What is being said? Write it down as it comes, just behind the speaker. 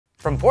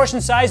From portion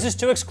sizes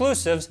to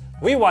exclusives,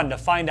 we wanted to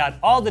find out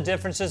all the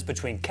differences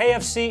between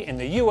KFC in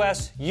the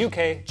US,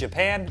 UK,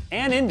 Japan,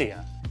 and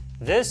India.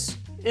 This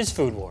is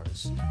Food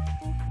Wars.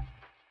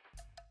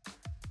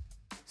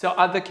 So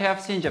at the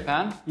KFC in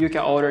Japan, you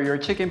can order your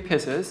chicken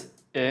pieces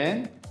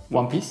in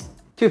 1 piece,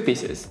 2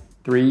 pieces,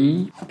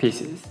 3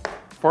 pieces,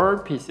 4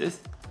 pieces.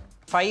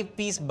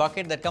 5-piece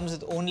bucket that comes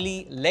with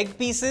only leg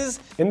pieces.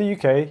 In the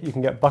UK, you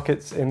can get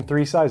buckets in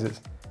 3 sizes.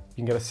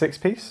 You can get a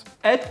 6-piece,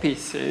 8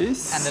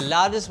 pieces, And the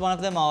largest one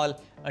of them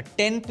all, a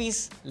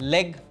 10-piece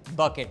leg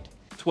bucket.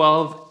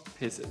 12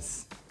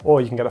 pieces.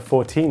 or you can get a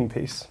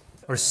 14-piece.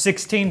 Or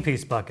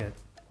 16-piece bucket.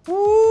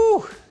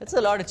 Woo! That's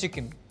a lot of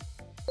chicken.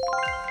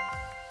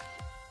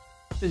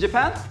 In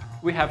Japan,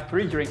 we have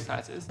 3 drink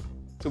sizes.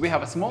 So we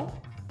have a small.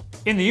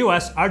 In the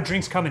US, our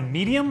drinks come in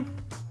medium.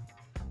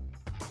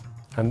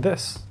 And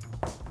this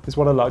is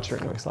what a large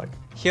drink looks like.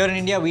 Here in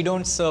India, we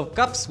don't serve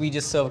cups, we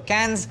just serve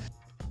cans.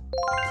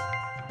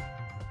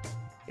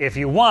 If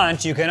you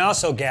want, you can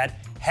also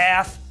get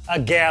half a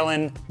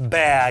gallon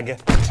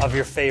bag of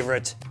your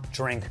favorite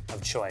drink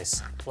of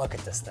choice. Look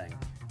at this thing.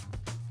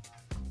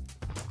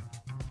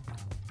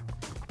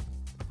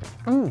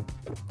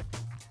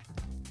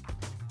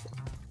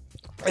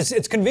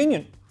 It's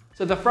convenient.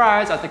 So the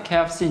fries at the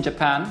KFC in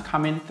Japan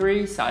come in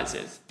 3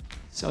 sizes.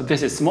 So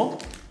this is small.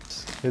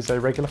 Here's a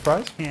regular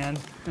fries. And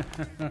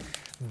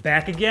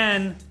back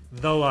again,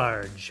 the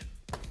large.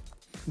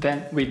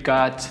 Then we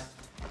got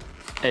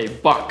a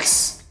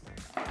box.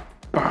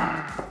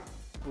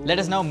 Let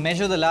us now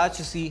measure the large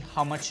to see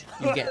how much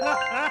you get.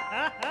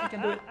 You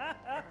can do it.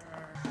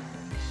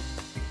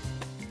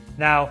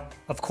 Now,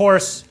 of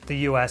course, the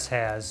US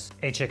has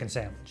a chicken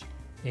sandwich.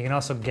 You can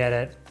also get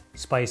it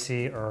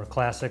spicy or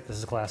classic. This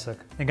is classic.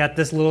 They got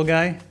this little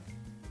guy,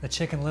 the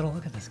chicken little.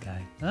 Look at this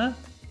guy, huh?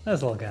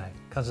 This little guy.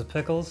 Comes with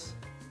pickles,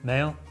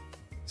 mayo.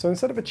 So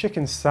instead of a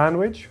chicken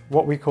sandwich,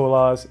 what we call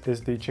ours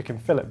is the chicken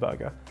fillet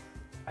burger.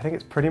 I think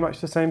it's pretty much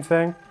the same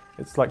thing.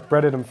 It's like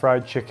breaded and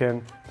fried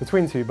chicken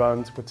between 2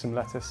 buns with some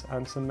lettuce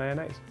and some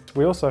mayonnaise.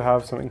 We also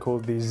have something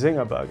called the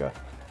zinger burger,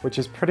 which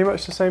is pretty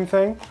much the same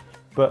thing,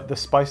 but the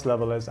spice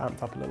level is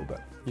amped up a little bit.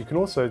 You can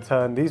also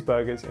turn these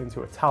burgers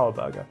into a tower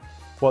burger.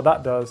 What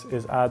that does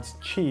is adds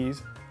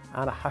cheese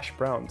and a hash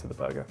brown to the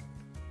burger,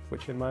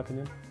 which in my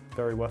opinion,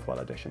 very worthwhile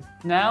addition.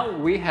 Now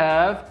we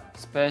have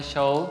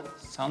special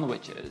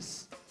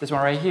sandwiches. This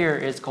one right here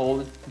is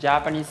called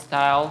Japanese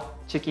style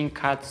chicken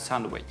cut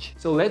sandwich.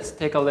 So let's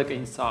take a look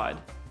inside.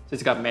 So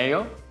it's got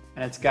mayo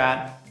and it's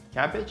got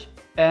cabbage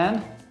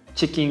and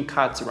chicken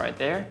cuts right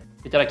there.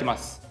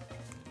 Itadakimasu.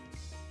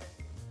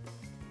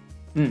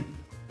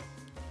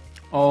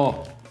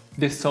 Oh,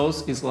 this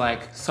sauce is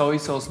like soy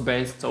sauce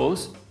based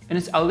sauce and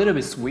it's a little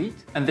bit sweet.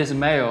 And this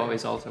mayo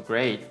is also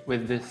great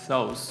with this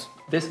sauce.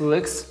 This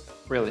looks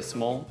really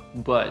small,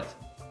 but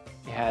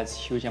it has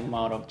huge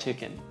amount of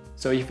chicken.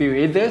 So if you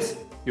eat this,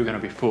 you're gonna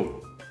be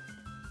full.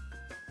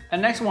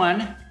 And next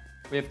one,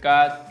 we've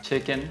got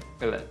chicken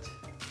fillet.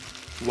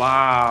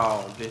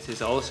 Wow, this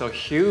is also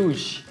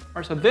huge.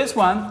 So this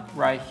one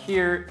right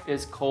here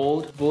is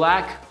called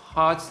black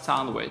hot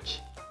sandwich.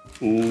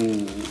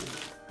 Ooh,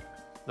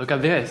 look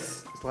at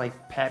this. It's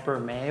like pepper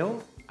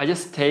mayo. I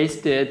just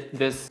tasted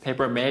this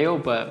pepper mayo,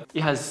 but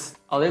it has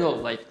a little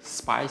like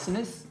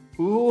spiciness.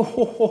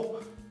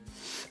 Ooh,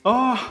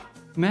 oh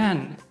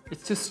man,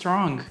 it's too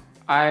strong.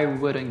 I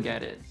wouldn't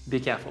get it. Be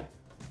careful.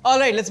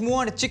 Alright, let's move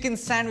on to chicken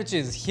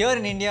sandwiches. Here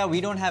in India,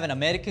 we don't have an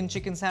American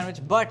chicken sandwich,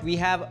 but we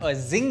have a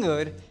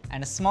zinger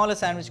and a smaller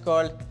sandwich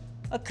called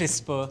a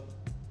crisper.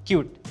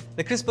 Cute.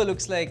 The crisper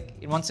looks like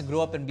it wants to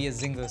grow up and be a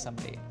zinger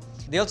someday.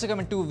 They also come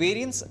in 2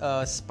 variants,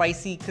 a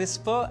spicy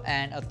crisper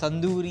and a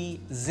tandoori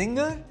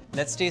zinger.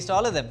 Let's taste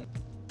all of them.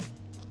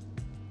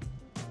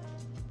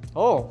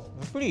 Oh,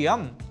 it's pretty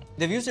yum.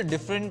 They've used a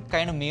different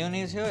kind of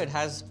mayonnaise here. It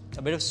has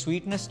a bit of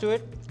sweetness to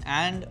it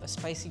and a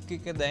spicy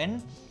kick at the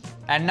end.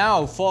 And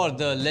now for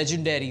the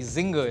legendary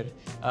zinger.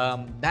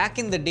 Back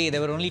in the day,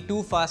 there were only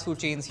 2 fast food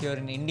chains here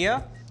in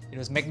India. It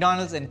was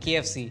McDonald's and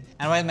KFC.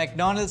 And while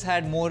McDonald's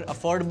had more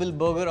affordable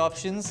burger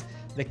options,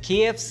 the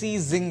KFC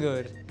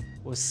zinger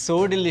was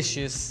so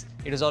delicious.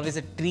 It was always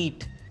a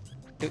treat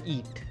to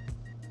eat.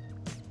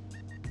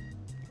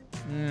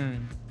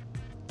 And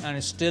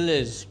it still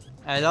is.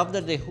 I love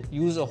that they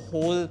use a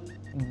whole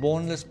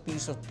boneless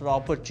piece of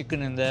proper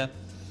chicken in there.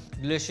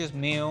 Delicious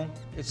mayo.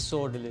 It's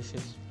so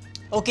delicious.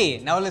 Okay,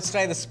 now let's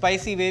try the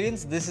spicy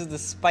variants. This is the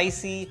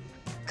spicy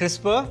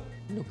crisper.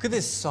 Look at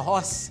this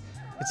sauce.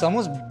 It's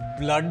almost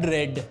blood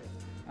red.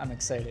 I'm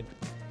excited.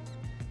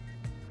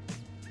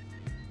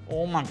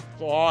 Oh my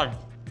god.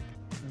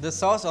 The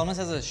sauce almost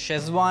has a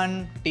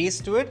Szechuan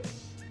taste to it.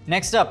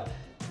 Next up,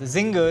 the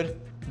zinger,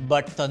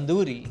 but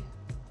tandoori.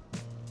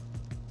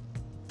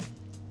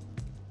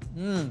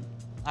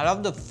 I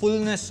love the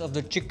fullness of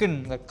the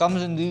chicken that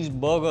comes in these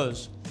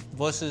burgers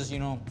versus, you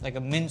know, like a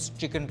minced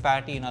chicken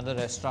patty in other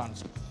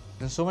restaurants.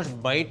 There's so much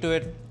bite to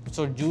it. It's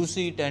so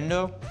juicy,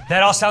 tender.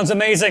 That all sounds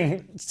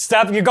amazing.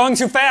 Stop, you're going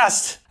too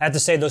fast. I have to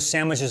say, those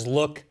sandwiches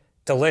look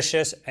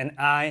delicious, and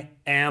I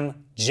am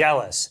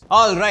jealous.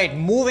 All right,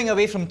 moving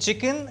away from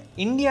chicken,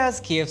 India's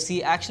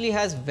KFC actually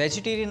has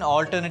vegetarian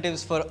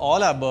alternatives for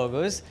all our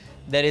burgers.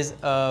 There is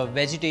a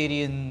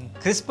vegetarian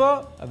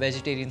crisper, a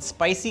vegetarian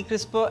spicy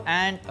crisper,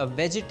 and a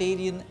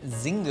vegetarian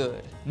zinger.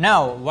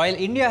 Now, while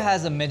India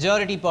has a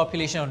majority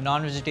population of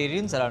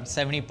non-vegetarians, around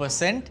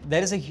 70%,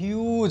 there is a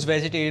huge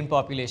vegetarian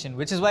population,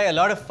 which is why a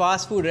lot of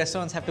fast food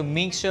restaurants have to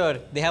make sure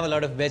they have a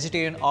lot of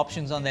vegetarian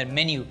options on their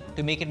menu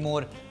to make it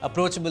more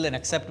approachable and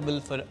acceptable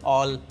for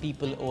all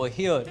people over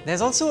here.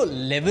 There's also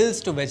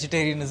levels to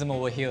vegetarianism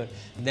over here.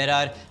 There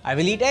are, I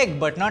will eat egg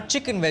but not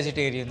chicken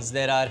vegetarians.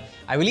 There are,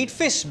 I will eat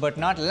fish but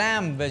not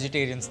lamb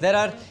vegetarians. There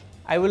are,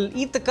 I will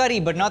eat the curry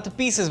but not the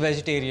pieces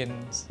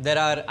vegetarians. There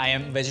are, I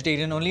am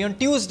vegetarian only on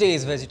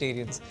Tuesdays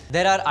vegetarians.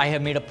 There are, I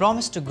have made a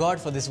promise to God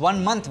for this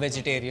 1 month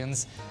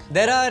vegetarians.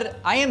 There are,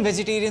 I am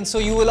vegetarian so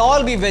you will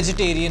all be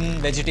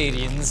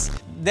vegetarians.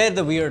 They're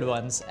the weird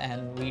ones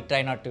and we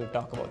try not to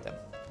talk about them.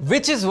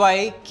 Which is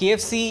why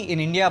KFC in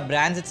India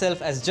brands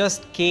itself as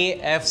just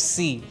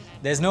KFC.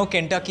 There's no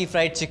Kentucky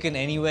Fried Chicken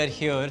anywhere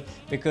here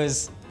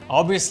because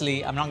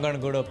obviously I'm not going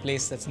to go to a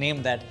place that's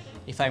named that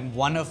if I'm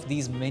one of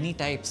these many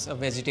types of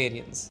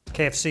vegetarians.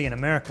 KFC in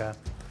America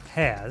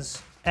has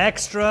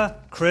extra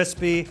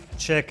crispy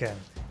chicken.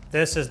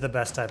 This is the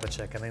best type of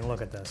chicken. I mean,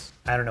 look at this.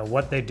 I don't know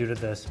what they do to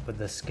this, but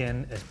the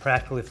skin is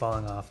practically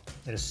falling off.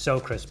 It is so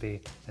crispy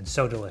and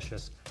so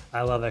delicious.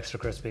 I love extra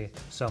crispy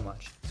so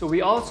much. So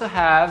we also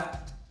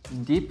have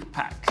deep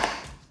pack.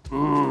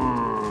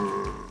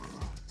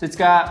 So it's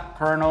got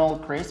kernel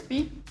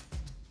crispy,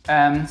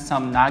 and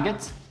some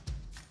nuggets,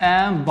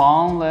 and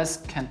boneless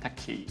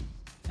Kentucky,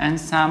 and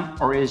some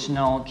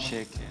original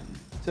chicken.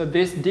 So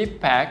this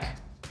deep pack,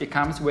 it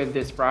comes with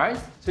this fries.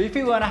 So if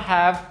you want to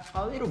have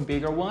a little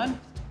bigger one,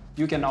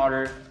 you can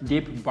order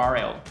deep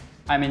barrel.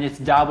 I mean, it's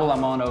double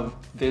amount of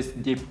this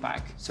deep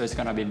pack, so it's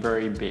gonna be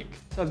very big.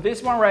 So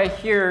this one right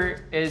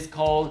here is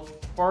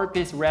called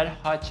 4-piece red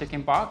hot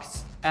chicken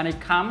box, and it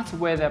comes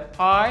with a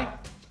pie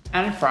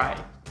and fry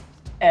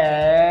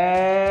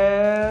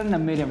and a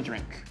medium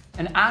drink.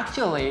 And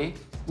actually,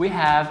 we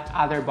have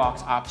other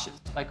box options,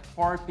 like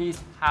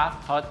 4-piece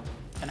half hot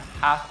and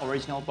half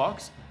original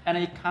box, and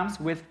it comes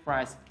with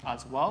fries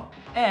as well.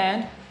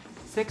 And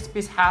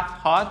 6-piece half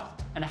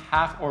hot and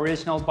half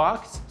original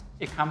box,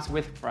 it comes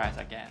with fries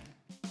again.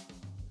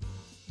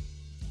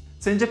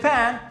 So in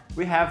Japan,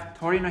 we have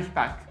Tori no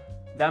Hipaku.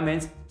 That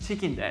means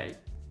chicken day.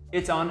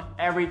 It's on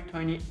every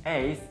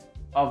 28th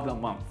of the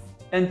month.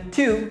 And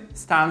 2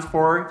 stands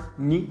for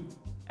ni,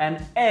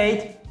 and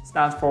 8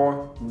 stands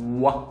for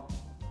wa.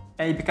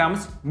 And it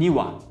becomes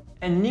niwa.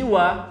 And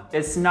niwa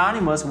is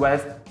synonymous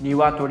with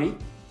niwatori.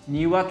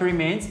 Niwatori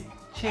means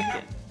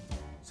chicken.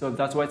 So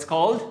that's why it's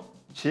called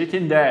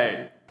Chicken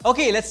Day.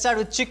 Okay, let's start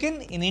with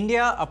chicken. In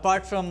India,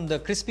 apart from the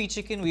crispy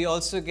chicken, we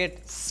also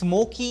get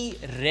smoky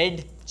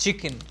red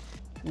chicken.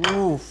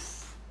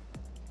 Oof.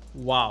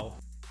 Wow.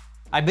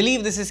 I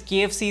believe this is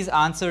KFC's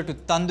answer to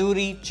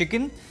tandoori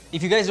chicken.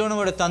 If you guys don't know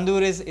what a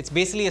tandoor is, it's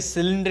basically a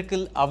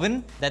cylindrical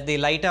oven that they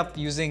light up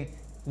using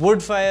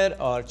wood fire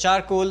or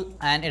charcoal,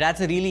 and it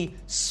adds a really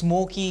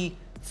smoky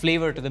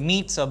flavor to the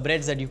meats or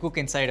breads that you cook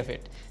inside of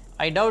it.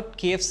 I doubt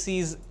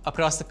KFCs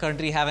across the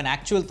country have an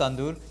actual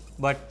tandoor,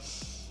 but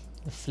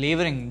the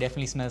flavoring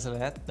definitely smells like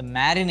that. The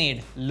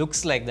marinade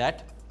looks like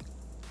that.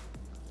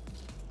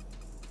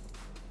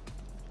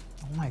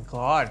 Oh my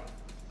god,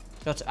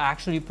 that's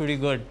actually pretty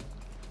good.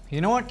 You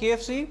know what,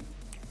 KFC?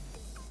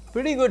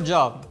 Pretty good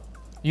job.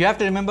 You have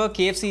to remember,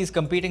 KFC is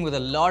competing with a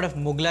lot of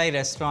Mughlai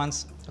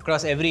restaurants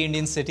across every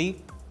Indian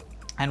city.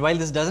 And while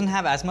this doesn't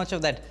have as much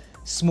of that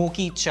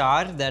smoky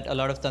char that a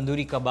lot of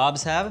tandoori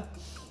kebabs have,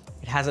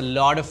 it has a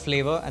lot of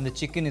flavor and the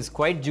chicken is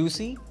quite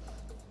juicy.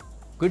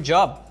 Good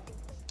job.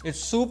 It's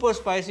super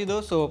spicy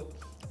though, so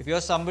if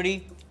you're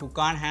somebody who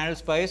can't handle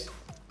spice,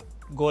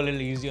 go a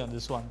little easy on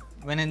this one.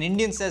 When an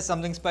Indian says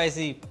something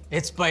spicy,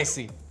 it's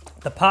spicy.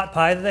 The pot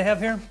pie that they have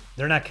here,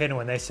 they're not kidding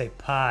when they say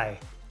pie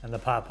and the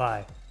pot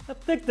pie. How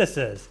thick this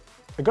is.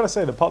 I've got to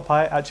say, the pot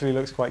pie actually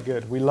looks quite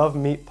good. We love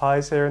meat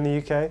pies here in the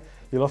UK.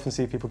 You'll often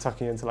see people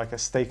tucking into like a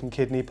steak and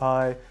kidney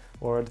pie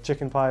or a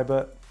chicken pie,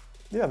 but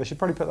yeah, they should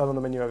probably put that on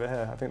the menu over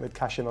here. I think they'd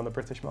cash in on the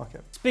British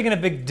market. Speaking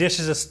of big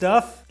dishes of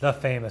stuff, the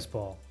famous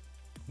bowl.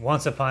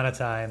 Once upon a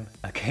time,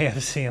 a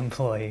KFC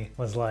employee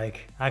was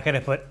like, how can I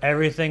put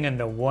everything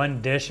into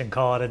one dish and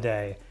call it a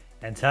day?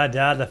 And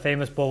ta-da, the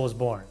famous bowl was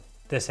born.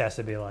 This has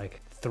to be like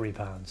 3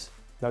 pounds.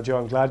 Now, Joe,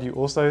 I'm glad you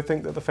also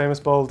think that the famous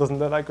bowl doesn't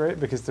look that great,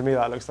 because to me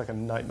that looks like a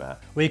nightmare.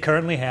 We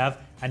currently have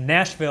a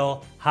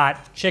Nashville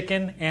hot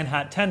chicken and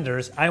hot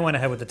tenders. I went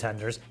ahead with the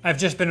tenders. I've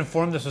just been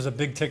informed this was a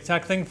big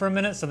TikTok thing for a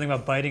minute, something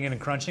about biting it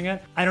and crunching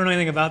it. I don't know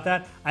anything about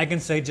that. I can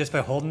say just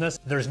by holding this,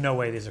 there's no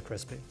way these are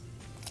crispy.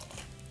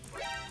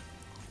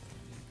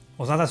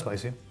 Well, it's not that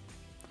spicy.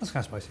 That's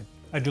kind of spicy.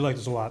 I do like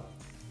this a lot.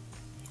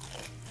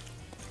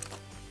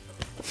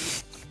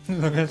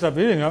 I can't stop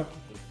eating it.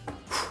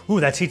 Ooh,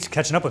 that heat's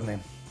catching up with me.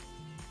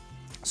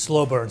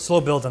 Slow burn,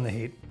 slow build on the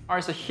heat.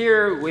 Alright, so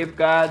here we've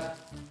got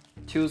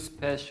 2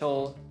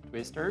 special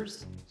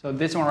twisters. So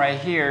this one right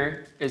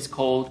here is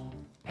called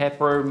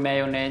pepper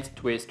mayonnaise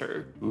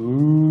twister.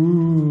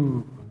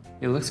 Ooh.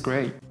 It looks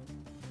great.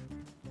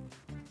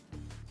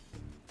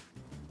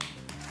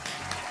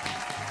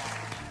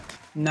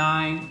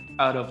 Nine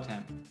out of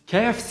 10.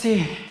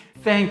 KFC,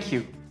 thank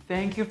you.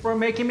 Thank you for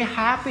making me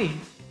happy.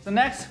 So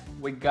next,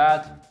 we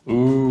got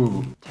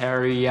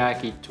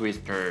teriyaki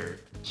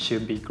twister.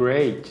 Should be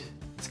great.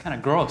 It's kind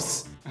of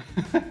gross.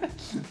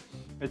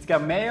 It's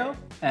got mayo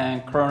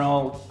and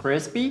Colonel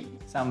Crispy,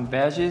 some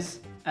veggies,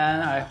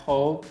 and I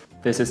hope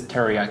this is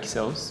teriyaki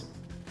sauce.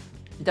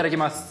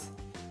 Itadakimasu.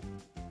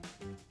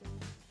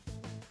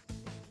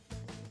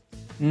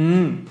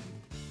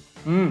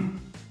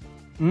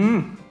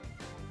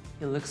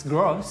 It looks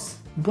gross,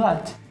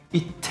 but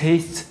it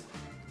tastes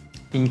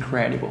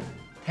incredible.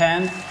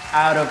 10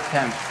 out of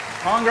 10.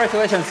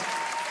 Congratulations.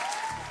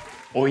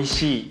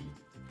 Oishii.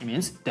 It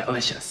means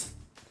delicious.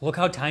 Look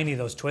how tiny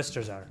those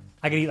twisters are.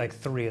 I could eat like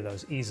 3 of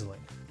those easily.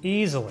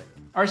 Easily.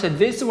 Alright, so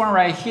this one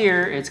right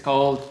here, it's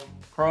called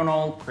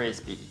Colonel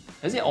Crispy.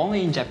 Is it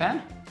only in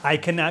Japan? I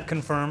cannot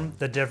confirm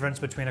the difference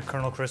between a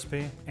Colonel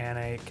Crispy and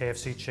a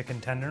KFC chicken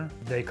tender.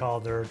 They call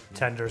their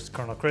tenders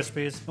Colonel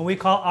Crispies, and we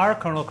call our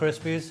Colonel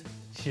Crispies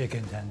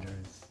chicken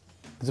tenders.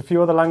 There's a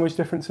few other language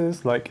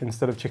differences, like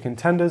instead of chicken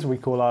tenders, we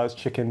call ours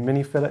chicken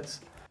mini fillets.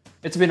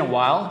 It's been a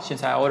while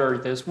since I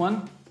ordered this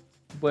one,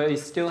 but it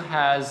still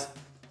has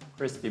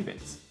crispy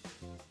bits.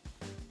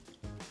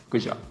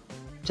 Good job.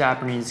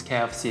 Japanese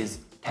KFC's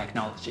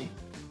technology,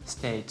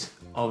 state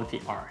of the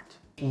art.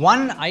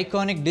 One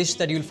iconic dish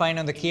that you'll find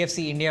on the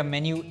KFC India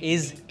menu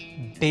is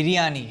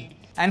biryani.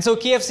 And so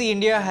KFC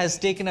India has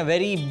taken a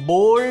very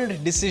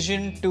bold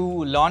decision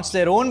to launch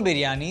their own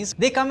biryanis.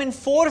 They come in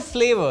 4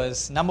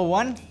 flavors. Number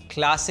 1,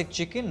 classic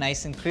chicken,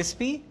 nice and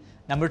crispy.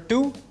 Number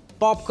 2,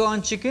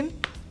 popcorn chicken.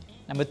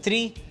 Number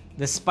 3,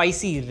 the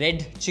spicy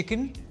red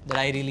chicken that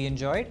I really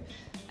enjoyed.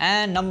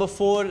 And number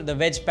 4, the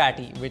veg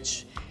patty,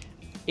 which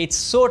it's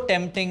so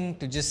tempting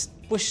to just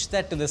push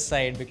that to the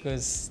side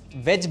because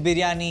veg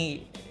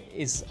biryani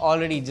is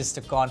already just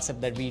a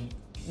concept that we're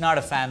not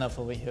a fan of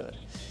over here.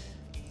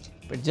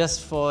 But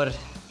just for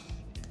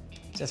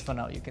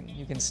now, you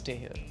can stay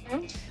here.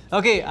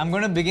 Okay, I'm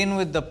gonna begin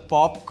with the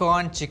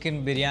popcorn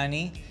chicken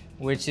biryani,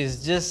 which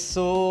is just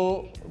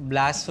so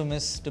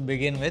blasphemous to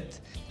begin with.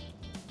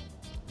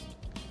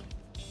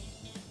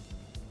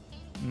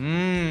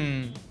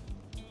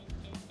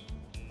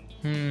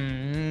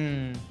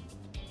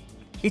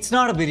 It's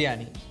not a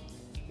biryani.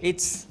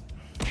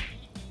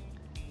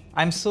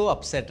 I'm so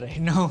upset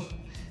right now.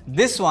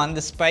 This one,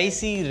 the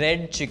spicy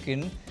red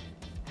chicken,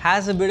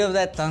 has a bit of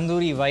that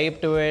tandoori vibe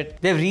to it.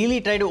 They've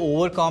really tried to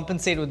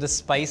overcompensate with the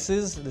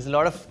spices. There's a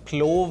lot of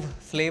clove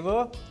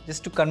flavor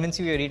just to convince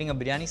you you're eating a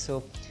biryani,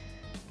 so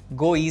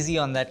go easy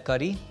on that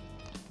curry.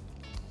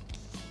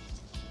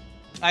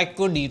 I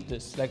could eat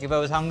this. Like if I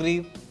was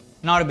hungry,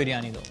 not a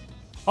biryani though.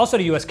 Also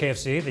to US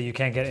KFC that you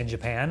can't get in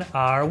Japan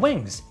are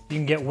wings. You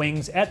can get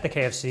wings at the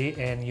KFC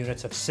in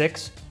units of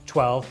 6,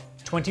 12,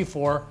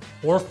 24,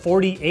 or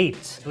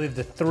 48. I believe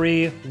the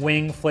 3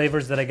 wing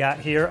flavors that I got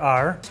here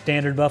are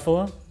standard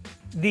buffalo,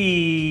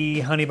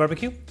 the honey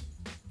barbecue,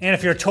 and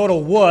if you're a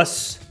total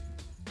wuss,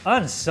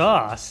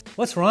 unsauce.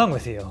 What's wrong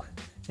with you?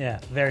 Yeah,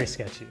 very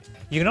sketchy.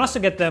 You can also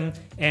get them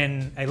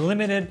in a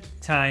limited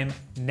time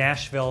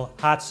Nashville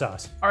hot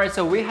sauce. All right,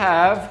 so we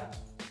have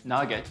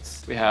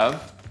nuggets. We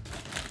have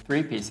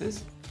 3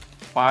 pieces,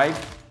 5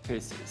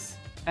 pieces,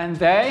 and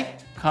they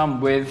come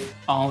with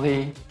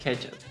only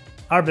ketchup.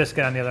 Our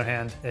biscuit, on the other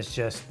hand, is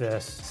just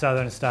this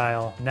Southern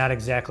style, not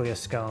exactly a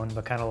scone,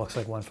 but kind of looks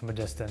like one from a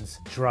distance,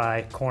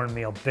 dry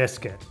cornmeal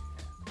biscuit.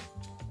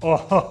 Oh,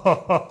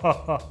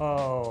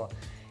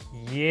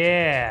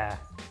 yeah.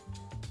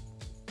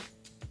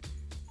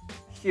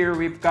 Here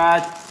we've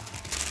got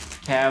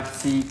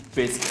KFC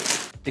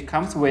biscuit. It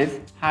comes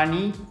with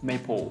honey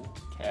maple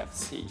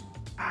KFC.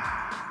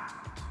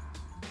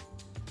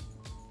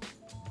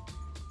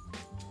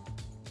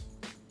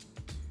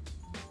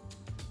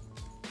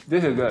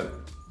 This is good.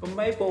 But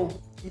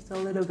maple is a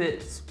little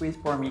bit sweet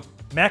for me.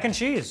 Mac and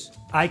cheese.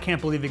 I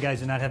can't believe you guys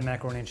do not have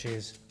macaroni and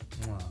cheese.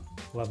 Mwah.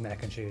 Love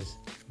mac and cheese.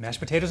 Mashed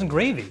potatoes and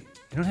gravy.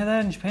 You don't have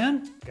that in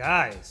Japan?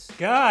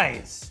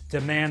 Guys,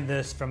 demand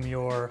this from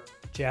your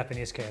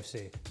Japanese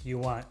KFC. You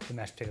want the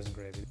mashed potatoes and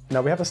gravy.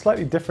 Now we have a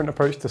slightly different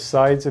approach to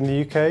sides in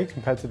the UK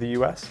compared to the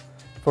US.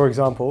 For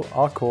example,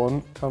 our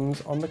corn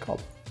comes on the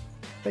cob,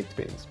 baked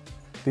beans.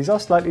 These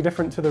are slightly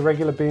different to the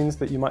regular beans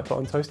that you might put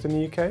on toast in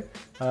the UK.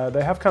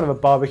 They have kind of a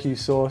barbecue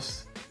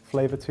sauce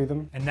flavor to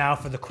them. And now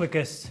for the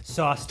quickest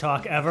sauce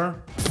talk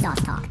ever. Sauce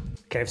talk.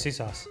 KFC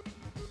sauce.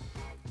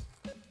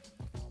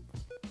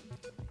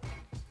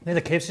 Yeah,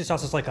 the KFC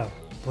sauce is like a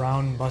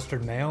brown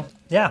mustard mayo.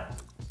 Yeah,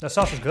 that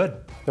sauce is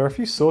good. There are a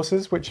few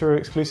sauces which are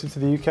exclusive to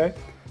the UK.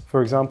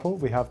 For example,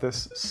 we have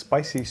this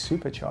spicy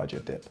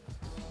supercharger dip,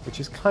 which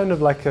is kind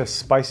of like a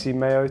spicy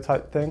mayo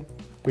type thing.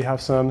 We have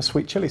some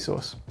sweet chili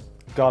sauce,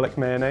 garlic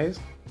mayonnaise,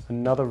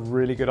 another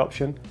really good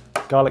option.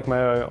 Garlic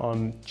mayo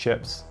on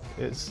chips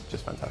is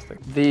just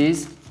fantastic.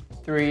 These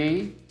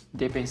 3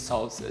 dipping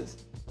sauces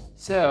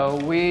So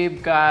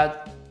we've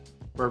got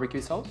barbecue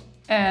sauce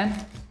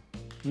and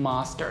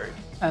mustard.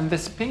 And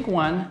this pink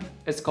one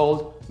is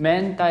called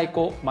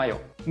mentaiko mayo.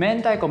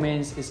 Mentaiko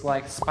means it's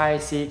like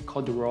spicy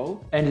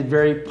kodoro and it's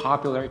very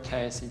popular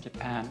taste in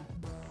Japan.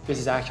 This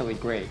is actually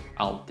great.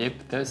 I'll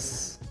dip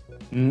this.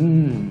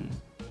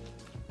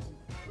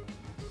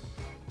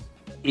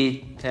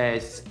 It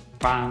tastes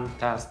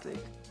fantastic.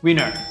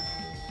 Winner.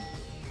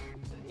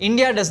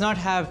 India does not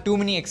have too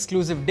many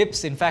exclusive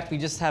dips. In fact, we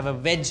just have a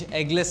veg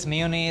eggless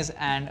mayonnaise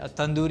and a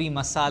tandoori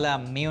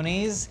masala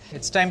mayonnaise.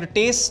 It's time to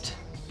taste.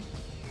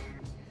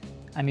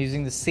 I'm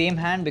using the same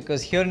hand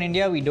because here in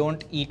India, we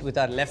don't eat with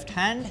our left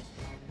hand.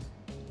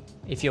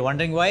 If you're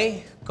wondering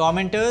why,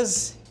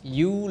 commenters,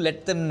 you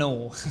let them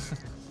know.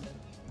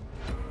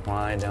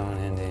 Why don't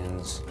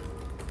Indians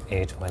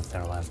eat with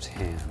their left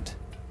hand?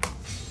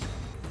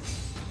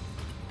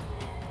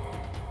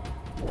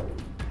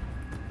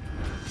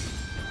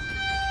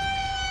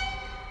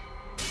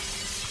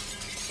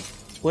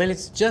 Well,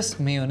 it's just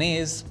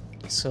mayonnaise,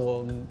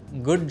 so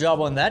good job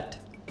on that.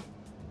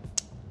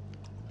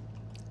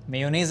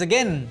 Mayonnaise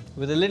again,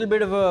 with a little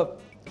bit of a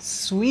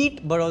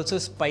sweet but also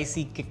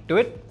spicy kick to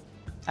it.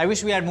 I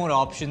wish we had more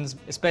options,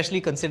 especially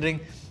considering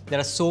there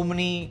are so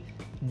many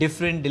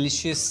different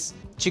delicious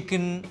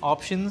chicken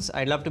options.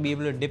 I'd love to be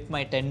able to dip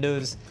my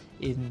tenders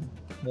in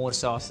more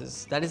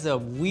sauces. That is a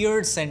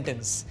weird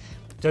sentence.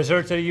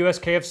 Dessert to the US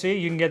KFC,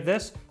 you can get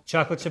this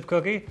chocolate chip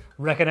cookie.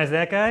 Recognize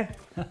that guy?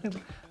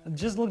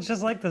 Just looks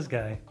just like this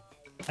guy.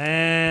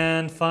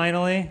 And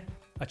finally,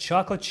 a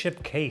chocolate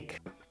chip cake.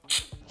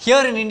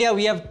 Here in India,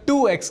 we have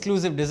two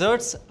exclusive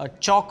desserts, a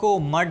choco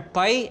mud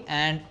pie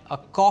and a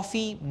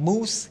coffee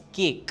mousse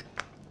cake.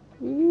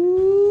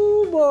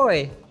 Ooh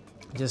boy.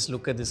 Just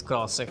look at this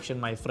cross section,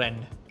 my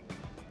friend.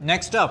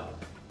 Next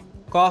up,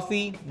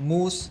 coffee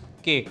mousse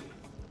cake.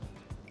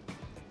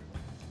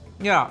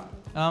 Yeah,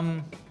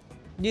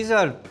 these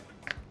are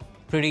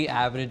pretty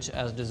average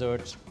as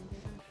desserts.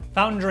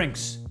 Fountain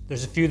drinks.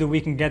 There's a few that we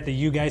can get that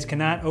you guys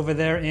cannot over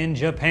there in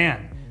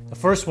Japan. The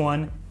first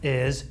one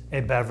is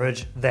a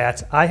beverage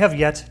that I have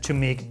yet to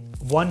meet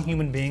one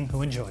human being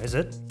who enjoys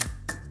it.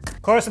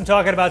 Of course, I'm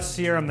talking about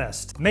Sierra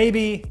Mist.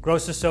 Maybe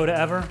grossest soda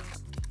ever.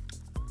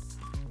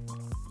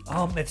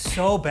 It's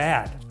so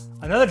bad.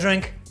 Another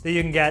drink that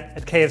you can get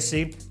at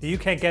KFC that you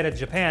can't get at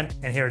Japan,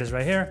 and here it is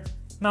right here,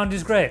 Mountain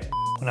Dew's great.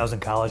 When I was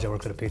in college, I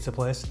worked at a pizza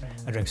place.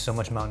 I drank so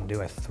much Mountain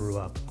Dew, I threw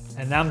up.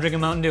 And now I'm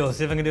drinking Mountain Dew. Let's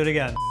see if I can do it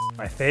again.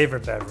 My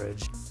favorite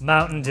beverage,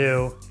 Mountain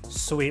Dew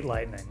Sweet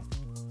Lightning.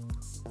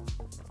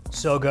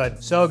 So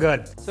good, so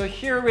good. So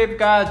here we've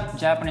got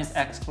Japanese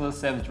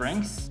exclusive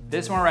drinks.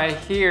 This one right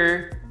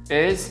here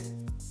is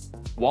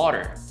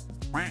water.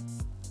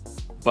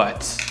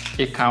 But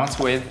it comes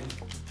with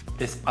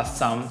this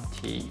Assam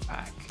tea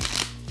pack.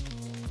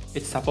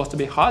 It's supposed to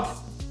be hot,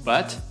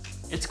 but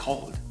it's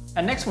cold.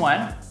 And next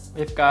one,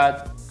 we've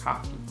got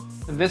coffee.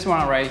 This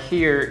one right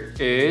here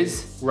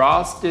is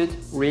roasted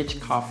rich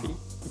coffee.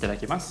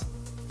 Itadakimasu.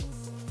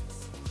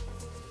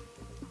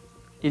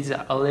 It's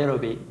a little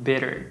bit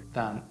bitter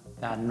than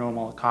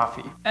normal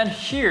coffee. And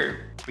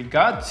here we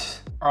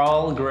got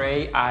Earl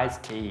Grey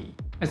iced tea.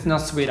 It's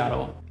not sweet at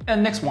all.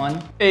 And next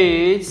one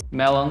is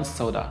melon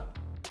soda.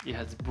 It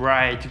has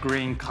bright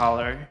green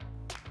color.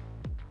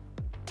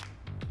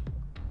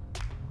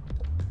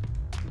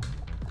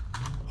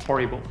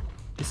 Horrible.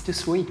 It's too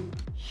sweet.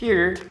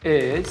 Here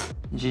is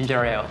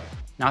ginger ale.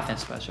 Nothing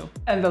special.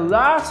 And the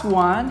last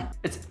one,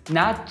 it's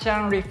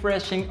Natchan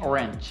Refreshing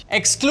Orange.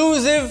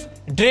 Exclusive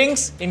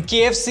drinks in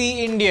KFC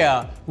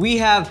India. We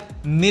have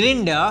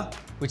Mirinda,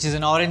 which is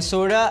an orange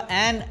soda,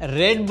 and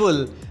Red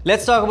Bull.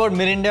 Let's talk about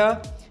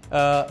Mirinda.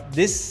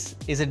 This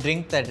is a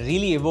drink that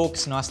really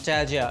evokes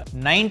nostalgia.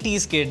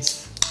 90s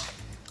kids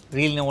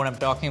really know what I'm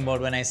talking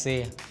about when I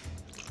say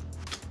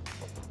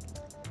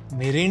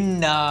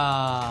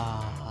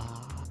Mirinda.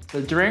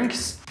 The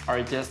drinks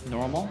are just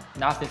normal,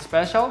 nothing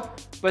special,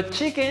 but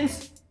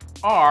chickens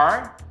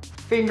are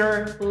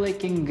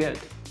finger-licking good.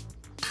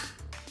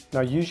 Now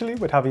usually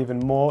we'd have even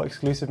more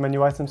exclusive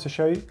menu items to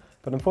show you,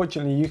 but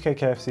unfortunately UK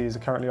KFC is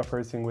currently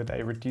operating with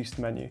a reduced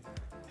menu.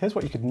 Here's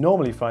what you could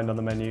normally find on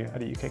the menu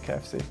at a UK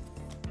KFC.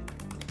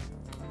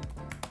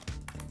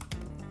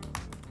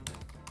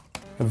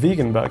 A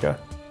vegan burger,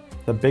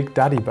 the Big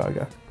Daddy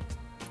burger,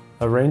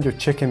 a range of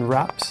chicken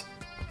wraps,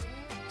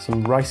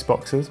 some rice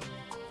boxes,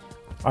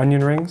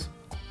 onion rings,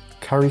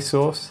 curry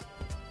sauce,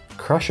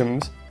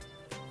 crush'ems,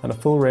 and a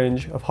full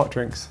range of hot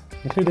drinks,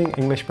 including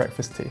English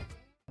breakfast tea.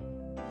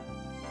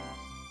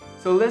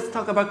 So let's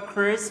talk about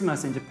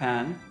Christmas in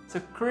Japan. So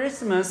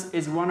Christmas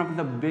is one of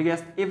the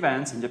biggest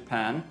events in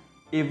Japan.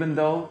 Even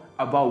though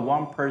about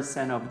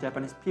 1% of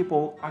Japanese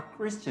people are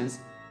Christians,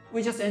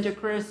 we just enjoy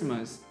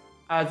Christmas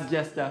as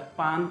just a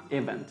fun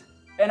event.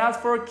 And as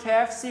for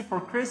KFC for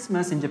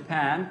Christmas in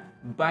Japan,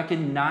 back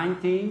in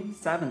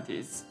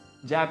 1970s,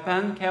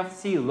 Japan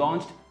KFC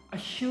launched a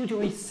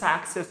hugely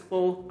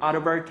successful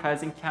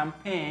advertising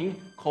campaign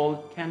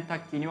called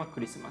Kentucky ni wa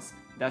Christmas.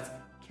 That's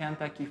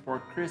Kentucky for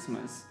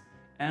Christmas.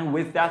 And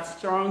with that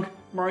strong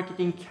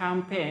marketing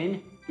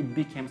campaign, it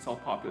became so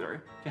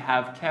popular to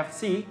have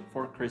KFC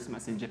for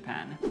Christmas in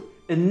Japan.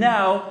 And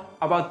now,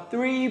 about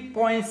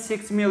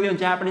 3.6 million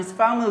Japanese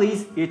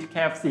families eat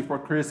KFC for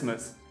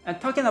Christmas. And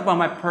talking about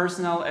my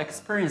personal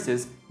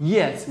experiences,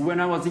 yes, when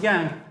I was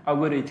young, I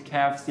would eat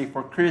KFC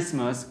for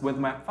Christmas with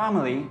my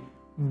family.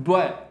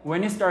 But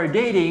when you start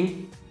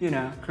dating,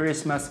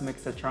 Christmas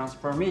makes a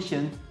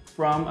transformation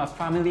from a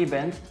family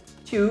event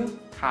to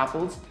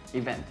couples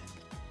event.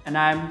 And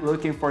I'm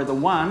looking for the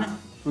one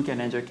who can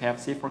enjoy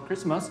KFC for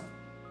Christmas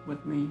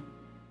with me.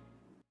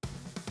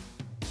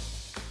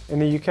 In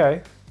the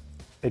UK,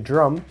 a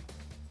drum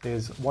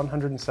is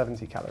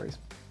 170 calories.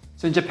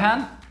 So in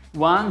Japan,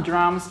 one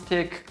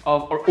drumstick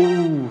of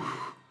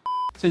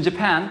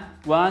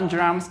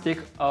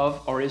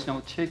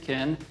original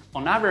chicken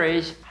on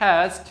average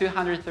has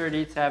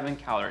 237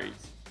 calories.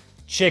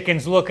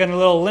 Chicken's looking a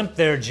little limp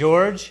there,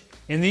 George.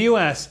 In the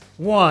US,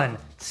 one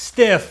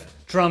stiff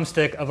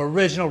drumstick of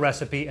original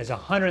recipe is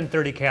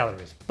 130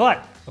 calories.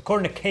 But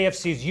according to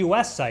KFC's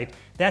US site,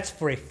 that's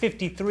for a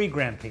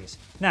 53-gram piece.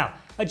 Now,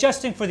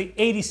 adjusting for the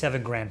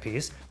 87-gram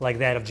piece, like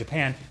that of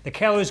Japan, the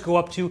calories go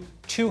up to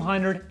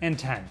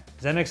 210.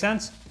 Does that make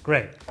sense?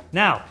 Great.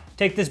 Now,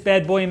 take this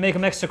bad boy and make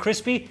them extra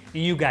crispy,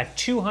 and you got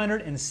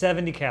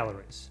 270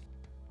 calories.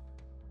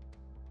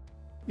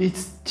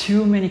 It's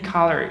too many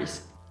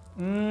calories.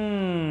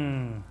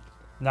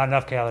 Not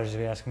enough calories if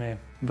you ask me.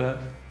 But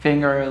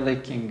finger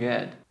licking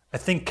good. I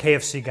think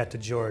KFC got to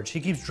George.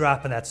 He keeps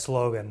dropping that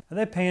slogan. Are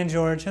they paying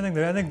George? I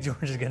think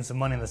George is getting some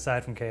money on the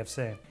side from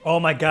KFC. Oh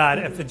my God,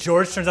 if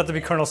George turns out to be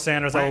Colonel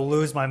Sanders, I will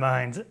lose my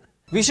mind.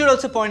 We should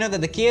also point out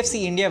that the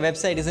KFC India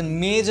website is in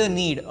major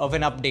need of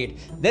an update.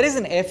 There is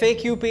an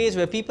FAQ page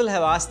where people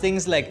have asked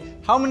things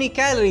like, how many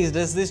calories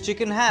does this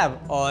chicken have?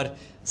 Or,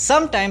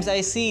 sometimes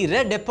I see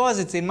red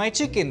deposits in my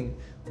chicken.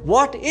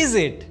 What is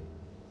it?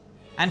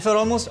 And for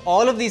almost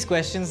all of these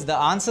questions, the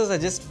answers are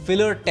just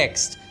filler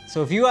text.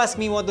 So if you ask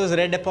me what those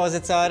red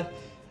deposits are,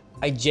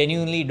 I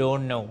genuinely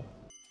don't know.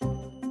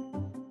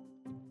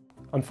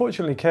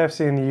 Unfortunately,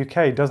 KFC in the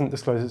UK doesn't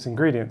disclose its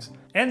ingredients.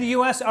 In the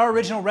US, our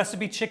original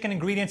recipe chicken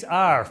ingredients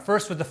are,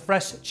 first with the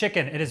fresh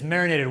chicken, it is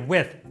marinated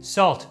with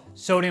salt,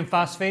 sodium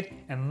phosphate,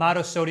 and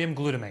monosodium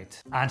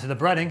glutamate. Onto the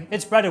breading,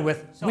 it's breaded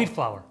with wheat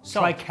flour,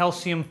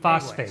 tricalcium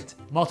phosphate,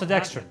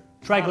 maltodextrin,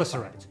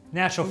 triglycerides,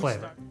 natural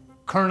flavor,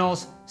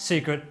 Colonel's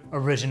secret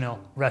original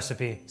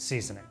recipe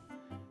seasoning.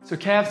 So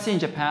KFC in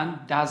Japan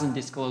doesn't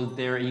disclose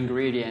their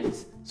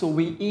ingredients. So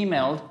we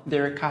emailed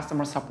their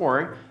customer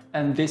support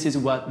and this is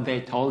what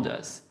they told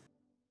us.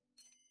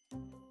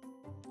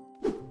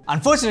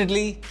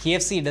 Unfortunately,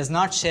 KFC does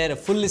not share a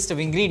full list of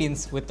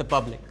ingredients with the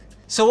public.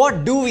 So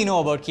what do we know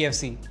about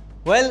KFC?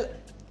 Well,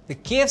 the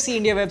KFC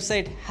India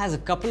website has a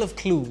couple of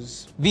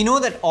clues. We know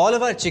that all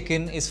of our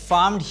chicken is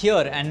farmed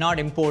here and not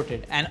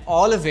imported, and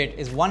all of it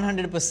is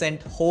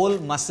 100% whole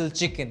muscle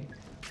chicken.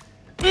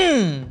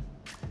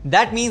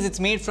 That means it's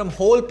made from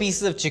whole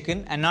pieces of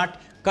chicken and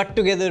not cut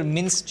together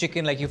minced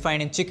chicken like you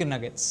find in chicken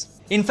nuggets.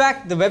 In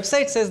fact, the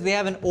website says they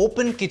have an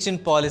open kitchen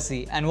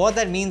policy, and what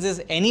that means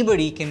is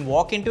anybody can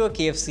walk into a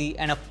KFC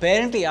and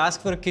apparently ask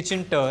for a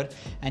kitchen tour,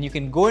 and you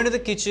can go into the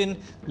kitchen,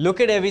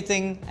 look at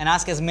everything and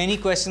ask as many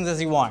questions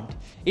as you want.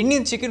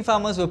 Indian chicken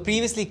farmers were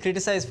previously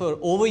criticized for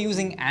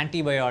overusing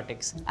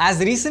antibiotics. As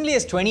recently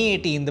as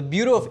 2018, the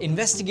Bureau of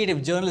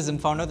Investigative Journalism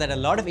found out that a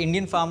lot of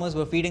Indian farmers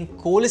were feeding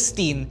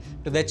colistin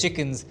to their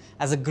chickens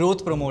as a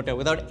growth promoter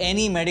without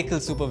any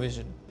medical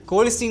supervision.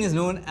 Colistin is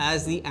known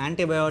as the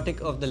antibiotic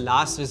of the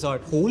last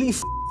resort. Holy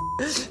f***!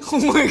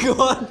 Oh my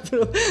god,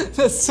 bro,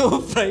 that's so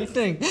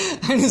frightening.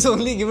 And it's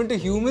only given to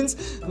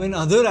humans when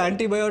other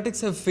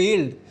antibiotics have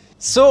failed.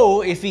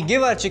 So, if we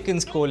give our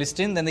chickens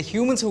colistin, then the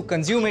humans who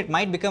consume it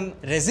might become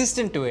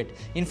resistant to it.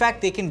 In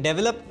fact, they can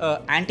develop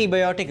an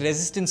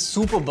antibiotic-resistant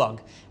superbug,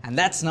 and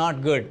that's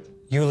not good.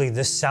 Yuli,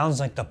 this sounds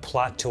like the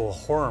plot to a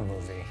horror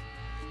movie.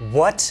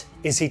 What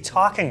is he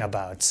talking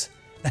about?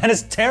 That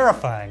is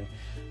terrifying.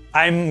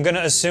 I'm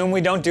gonna assume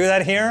we don't do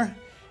that here,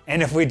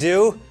 and if we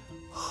do,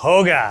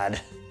 oh god.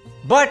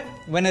 But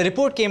when a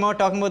report came out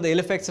talking about the ill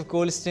effects of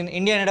colistin,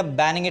 India ended up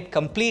banning it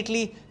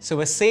completely, so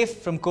we're safe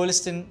from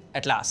colistin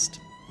at last.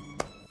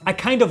 I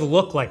kind of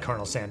look like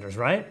Colonel Sanders,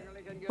 right?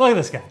 Look at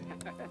this guy.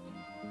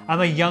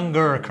 I'm a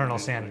younger Colonel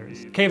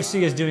Sanders.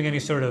 KFC is doing any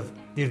sort of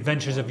The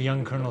Adventures of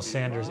Young Colonel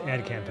Sanders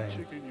ad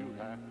campaign.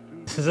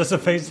 Is this a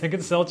place they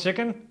could sell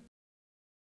chicken?